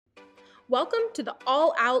Welcome to the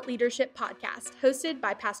All Out Leadership Podcast, hosted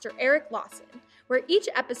by Pastor Eric Lawson, where each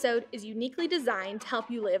episode is uniquely designed to help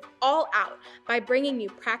you live all out by bringing you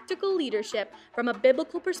practical leadership from a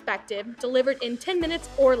biblical perspective delivered in 10 minutes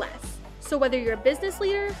or less. So whether you're a business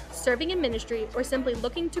leader, serving in ministry, or simply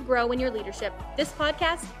looking to grow in your leadership, this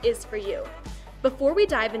podcast is for you. Before we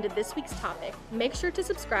dive into this week's topic, make sure to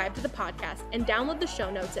subscribe to the podcast and download the show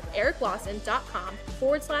notes at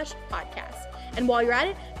ericlawson.com/podcast. And while you're at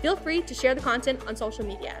it, feel free to share the content on social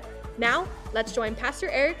media. Now, let's join Pastor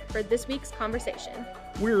Eric for this week's conversation.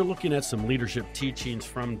 We're looking at some leadership teachings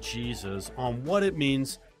from Jesus on what it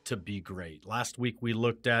means to be great. Last week, we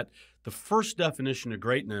looked at the first definition of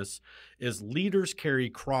greatness is leaders carry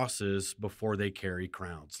crosses before they carry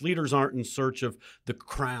crowns. Leaders aren't in search of the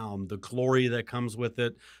crown, the glory that comes with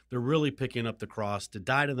it. They're really picking up the cross to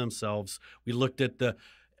die to themselves. We looked at the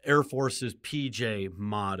Air Force's PJ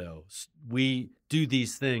motto. We do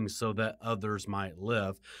these things so that others might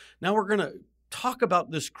live. Now we're going to talk about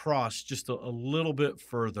this cross just a little bit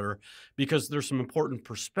further because there's some important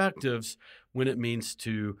perspectives when it means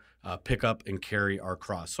to pick up and carry our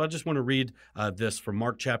cross. So I just want to read this from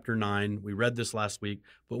Mark chapter 9. We read this last week,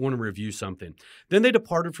 but want to review something. Then they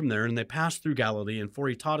departed from there, and they passed through Galilee, and for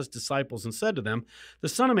he taught his disciples and said to them, the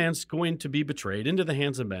Son of Man's going to be betrayed into the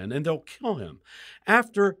hands of men, and they'll kill him.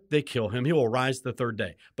 After they kill him, he will rise the third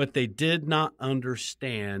day. But they did not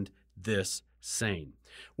understand this saying.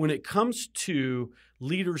 When it comes to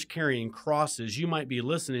leaders carrying crosses, you might be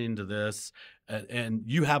listening to this and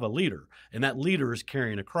you have a leader, and that leader is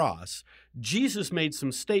carrying a cross. Jesus made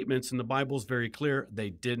some statements, and the Bible's very clear. They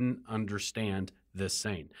didn't understand this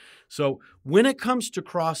saying. So when it comes to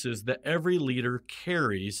crosses that every leader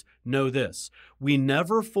carries, know this: we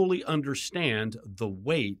never fully understand the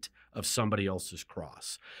weight of somebody else's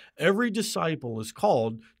cross. Every disciple is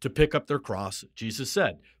called to pick up their cross. Jesus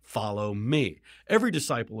said, follow me. Every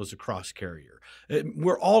disciple is a cross carrier.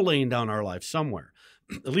 We're all laying down our life somewhere.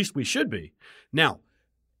 At least we should be. Now,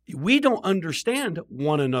 we don't understand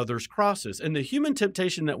one another's crosses. And the human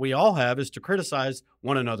temptation that we all have is to criticize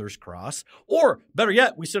one another's cross. Or better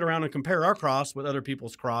yet, we sit around and compare our cross with other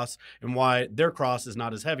people's cross and why their cross is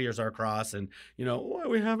not as heavy as our cross. And, why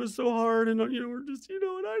we have it so hard. And, we're just, and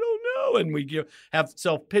I don't know. And we have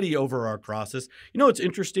self-pity over our crosses. It's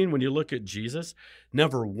interesting when you look at Jesus.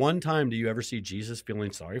 Never one time do you ever see Jesus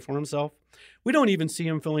feeling sorry for himself. We don't even see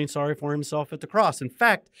him feeling sorry for himself at the cross. In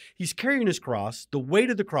fact, he's carrying his cross. The weight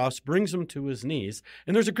of the cross brings him to his knees.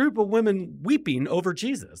 And there's a group of women weeping over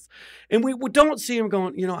Jesus. And we don't see him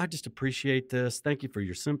going, I just appreciate this. Thank you for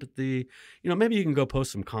your sympathy. Maybe you can go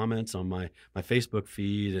post some comments on my Facebook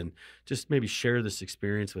feed and just maybe share this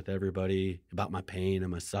experience with everybody about my pain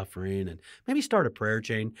and my suffering and maybe start a prayer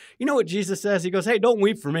chain. You know what Jesus says? He goes, hey, don't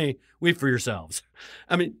weep for me. Weep for yourselves.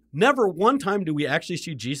 Never one time do we actually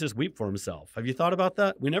see Jesus weep for himself. Have you thought about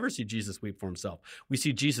that? We never see Jesus weep for himself. We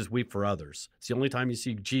see Jesus weep for others. It's the only time you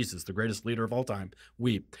see Jesus, the greatest leader of all time,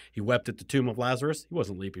 weep. He wept at the tomb of Lazarus. He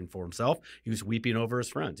wasn't weeping for himself. He was weeping over his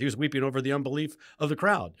friends. He was weeping over the unbelief of the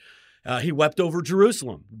crowd. He wept over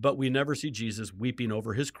Jerusalem, but we never see Jesus weeping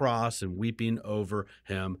over his cross and weeping over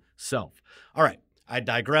himself. All right, I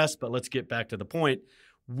digress, but let's get back to the point.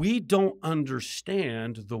 We don't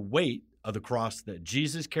understand the weight of the cross that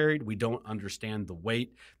Jesus carried. We don't understand the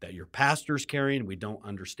weight that your pastor's carrying. We don't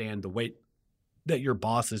understand the weight that your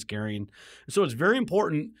boss is carrying. So it's very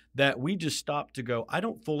important that we just stop to go, I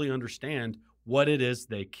don't fully understand what it is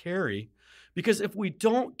they carry. Because if we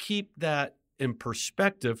don't keep that in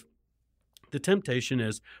perspective, the temptation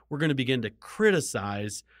is we're going to begin to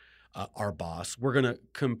criticize our boss. We're going to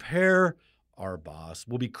compare our boss.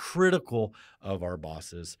 We'll be critical of our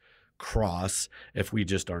boss's cross if we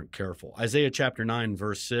just aren't careful. Isaiah chapter 9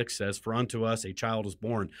 verse 6 says, for unto us a child is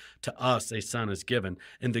born, to us a son is given,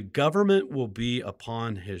 and the government will be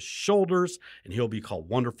upon his shoulders, and he'll be called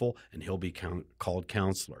Wonderful, and he'll be called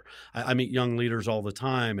Counselor. I meet young leaders all the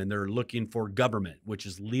time, and they're looking for government, which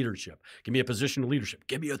is leadership. Give me a position of leadership.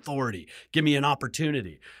 Give me authority. Give me an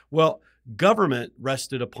opportunity. Well, government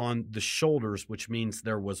rested upon the shoulders, which means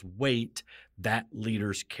there was weight that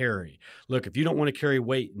leaders carry. Look, if you don't want to carry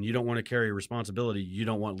weight and you don't want to carry responsibility, you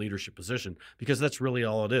don't want leadership position, because that's really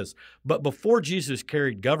all it is. But before Jesus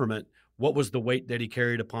carried government, what was the weight that he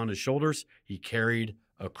carried upon his shoulders? He carried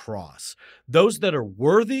a cross. Those that are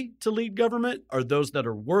worthy to lead government are those that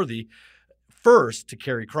are worthy first to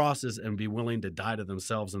carry crosses and be willing to die to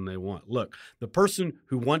themselves and they want. Look, the person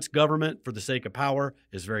who wants government for the sake of power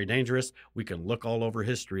is very dangerous. We can look all over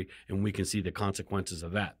history and we can see the consequences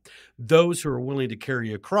of that. Those who are willing to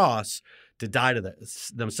carry a cross to die to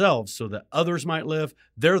themselves so that others might live.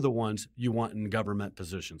 They're the ones you want in government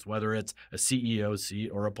positions, whether it's a CEO seat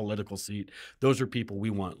or a political seat. Those are people we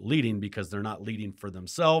want leading because they're not leading for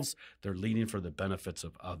themselves. They're leading for the benefits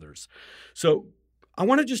of others. So I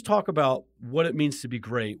want to just talk about what it means to be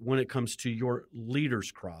great when it comes to your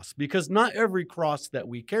leader's cross, because not every cross that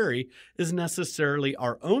we carry is necessarily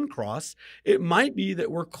our own cross. It might be that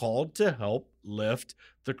we're called to help lift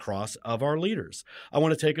the cross of our leaders. I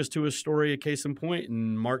want to take us to a story, a case in point,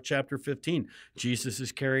 in Mark chapter 15. Jesus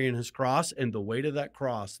is carrying his cross, and the weight of that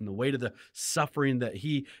cross and the weight of the suffering that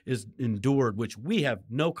he is endured, which we have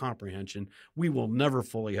no comprehension. We will never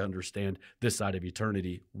fully understand this side of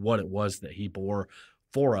eternity, what it was that he bore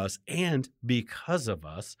for us and because of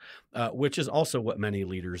us, which is also what many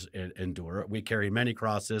leaders endure. We carry many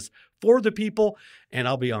crosses for the people, and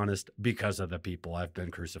I'll be honest, because of the people. I've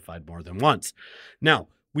been crucified more than once. Now,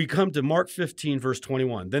 we come to Mark 15, verse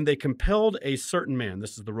 21. Then they compelled a certain man,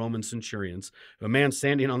 this is the Roman centurions, a man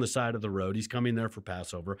standing on the side of the road. He's coming there for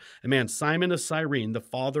Passover. A man, Simon of Cyrene, the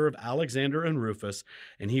father of Alexander and Rufus,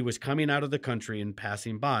 and he was coming out of the country and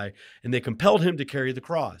passing by, and they compelled him to carry the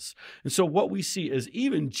cross. And so what we see is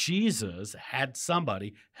even Jesus had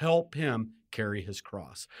somebody help him carry his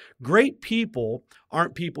cross. Great people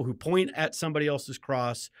aren't people who point at somebody else's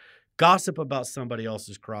cross, gossip about somebody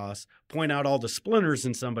else's cross, point out all the splinters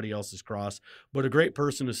in somebody else's cross, but a great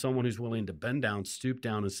person is someone who's willing to bend down, stoop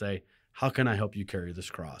down, and say, how can I help you carry this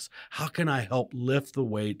cross? How can I help lift the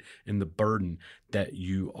weight and the burden that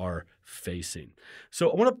you are facing? So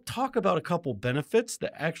I want to talk about a couple benefits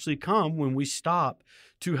that actually come when we stop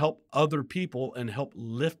to help other people and help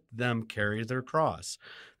lift them carry their cross.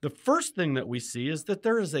 The first thing that we see is that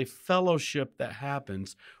there is a fellowship that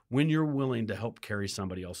happens when you're willing to help carry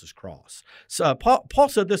somebody else's cross. So Paul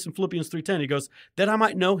said this in Philippians 3:10. He goes, that I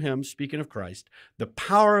might know him, speaking of Christ, the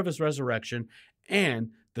power of his resurrection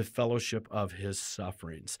and the fellowship of his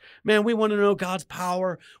sufferings. Man, we want to know God's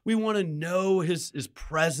power. We want to know his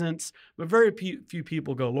presence. But very few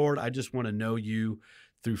people go, Lord, I just want to know you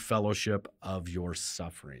through fellowship of your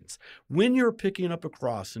sufferings. When you're picking up a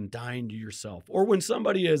cross and dying to yourself, or when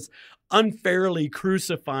somebody is unfairly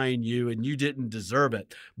crucifying you and you didn't deserve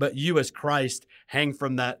it, but you as Christ hang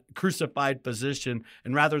from that crucified position,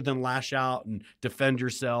 and rather than lash out and defend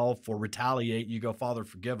yourself or retaliate, you go, Father,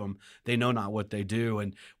 forgive them. They know not what they do.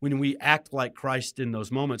 And when we act like Christ in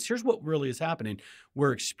those moments, here's what really is happening.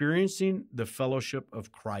 We're experiencing the fellowship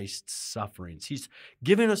of Christ's sufferings. He's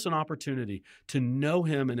giving us an opportunity to know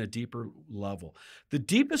him in a deeper level. The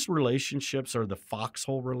deepest relationships are the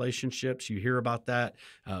foxhole relationships. You hear about that.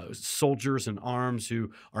 Soldiers in arms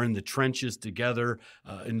who are in the trenches together,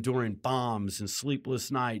 enduring bombs and sleepless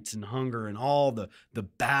nights and hunger and all the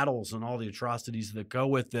battles and all the atrocities that go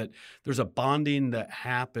with it. There's a bonding that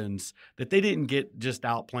happens that they didn't get just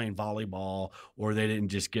out playing volleyball, or they didn't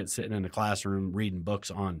just get sitting in a classroom reading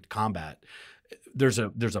books on combat. There's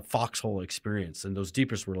a foxhole experience, and those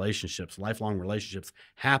deepest relationships, lifelong relationships,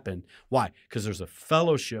 happen. Why? Because there's a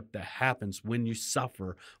fellowship that happens when you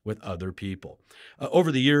suffer with other people.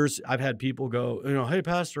 Over the years, I've had people go, hey,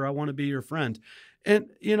 Pastor, I want to be your friend.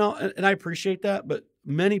 And, and I appreciate that, but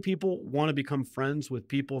many people want to become friends with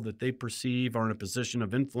people that they perceive are in a position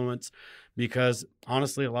of influence because,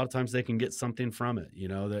 honestly, a lot of times they can get something from it.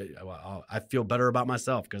 I feel better about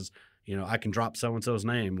myself because I can drop so-and-so's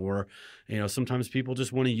name, or, sometimes people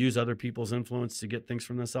just want to use other people's influence to get things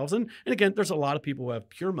from themselves. And again, there's a lot of people who have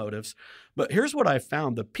pure motives, but here's what I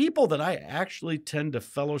found. The people that I actually tend to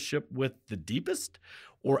fellowship with the deepest,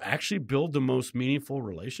 or actually build the most meaningful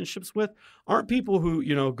relationships with, aren't people who,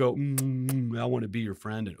 go, I want to be your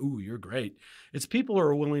friend, and, ooh, you're great. It's people who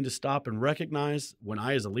are willing to stop and recognize when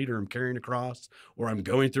I, as a leader, am carrying a cross, or I'm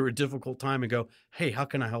going through a difficult time, and go, hey, how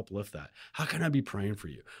can I help lift that? How can I be praying for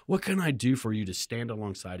you? What can I do for you to stand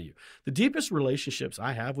alongside of you? The deepest relationships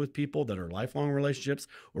I have with people that are lifelong relationships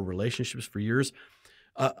or relationships for years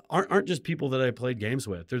aren't just people that I played games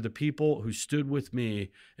with. They're the people who stood with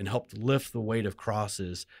me and helped lift the weight of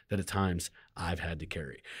crosses that at times I've had to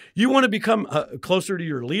carry. You want to become closer to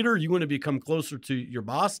your leader? You want to become closer to your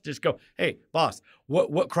boss? Just go, hey, boss,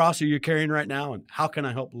 what cross are you carrying right now? And how can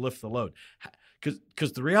I help lift the load?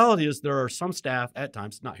 Because the reality is there are some staff at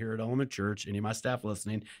times, not here at Element Church, any of my staff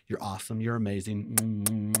listening, you're awesome, you're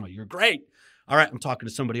amazing, you're great. All right, I'm talking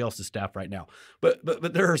to somebody else's staff right now.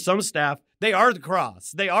 But there are some staff, they are the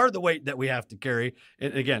cross. They are the weight that we have to carry.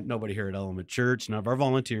 And again, nobody here at Element Church, none of our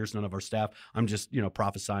volunteers, none of our staff. I'm just,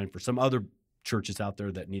 prophesying for some other churches out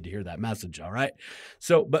there that need to hear that message, all right?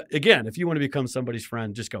 So, but again, if you want to become somebody's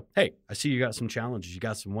friend, just go, hey, I see you got some challenges, you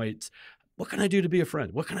got some weights. What can I do to be a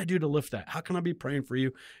friend? What can I do to lift that? How can I be praying for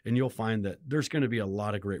you? And you'll find that there's going to be a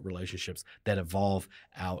lot of great relationships that evolve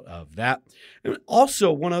out of that. And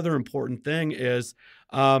also, one other important thing is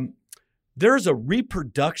there's a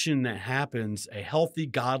reproduction that happens, a healthy,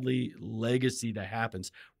 godly legacy that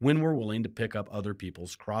happens when we're willing to pick up other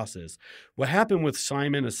people's crosses. What happened with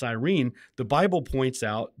Simon and Cyrene, the Bible points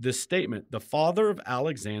out this statement, the father of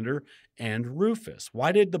Alexander and Rufus.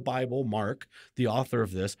 Why did the Bible, Mark, the author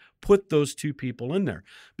of this, put those two people in there?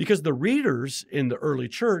 Because the readers in the early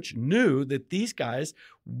church knew that these guys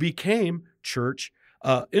became church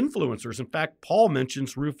influencers. In fact, Paul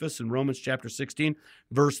mentions Rufus in Romans chapter 16,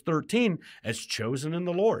 verse 13, as chosen in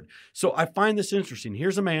the Lord. So I find this interesting.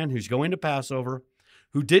 Here's a man who's going to Passover,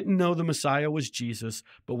 who didn't know the Messiah was Jesus,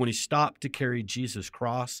 but when he stopped to carry Jesus'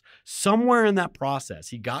 cross, somewhere in that process,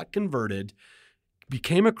 he got converted,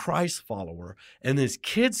 became a Christ follower, and his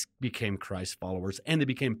kids became Christ followers, and they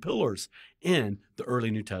became pillars in the early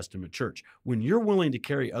New Testament church. When you're willing to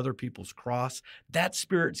carry other people's cross, that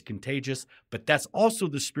spirit's contagious, but that's also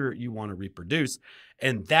the spirit you want to reproduce,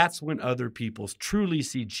 and that's when other people truly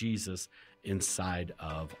see Jesus inside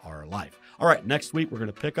of our life. All right, next week we're going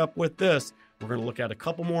to pick up with this. We're going to look at a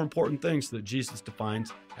couple more important things that Jesus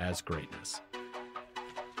defines as greatness.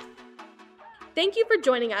 Thank you for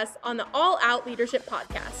joining us on the All Out Leadership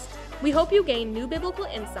Podcast. We hope you gained new biblical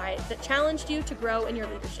insight that challenged you to grow in your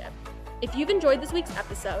leadership. If you've enjoyed this week's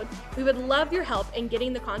episode, we would love your help in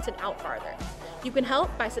getting the content out farther. You can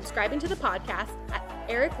help by subscribing to the podcast at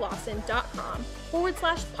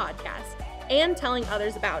eriklawson.com/podcast and telling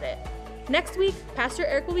others about it. Next week, Pastor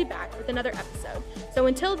Eric will be back with another episode. So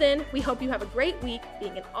until then, we hope you have a great week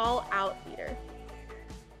being an all-out leader.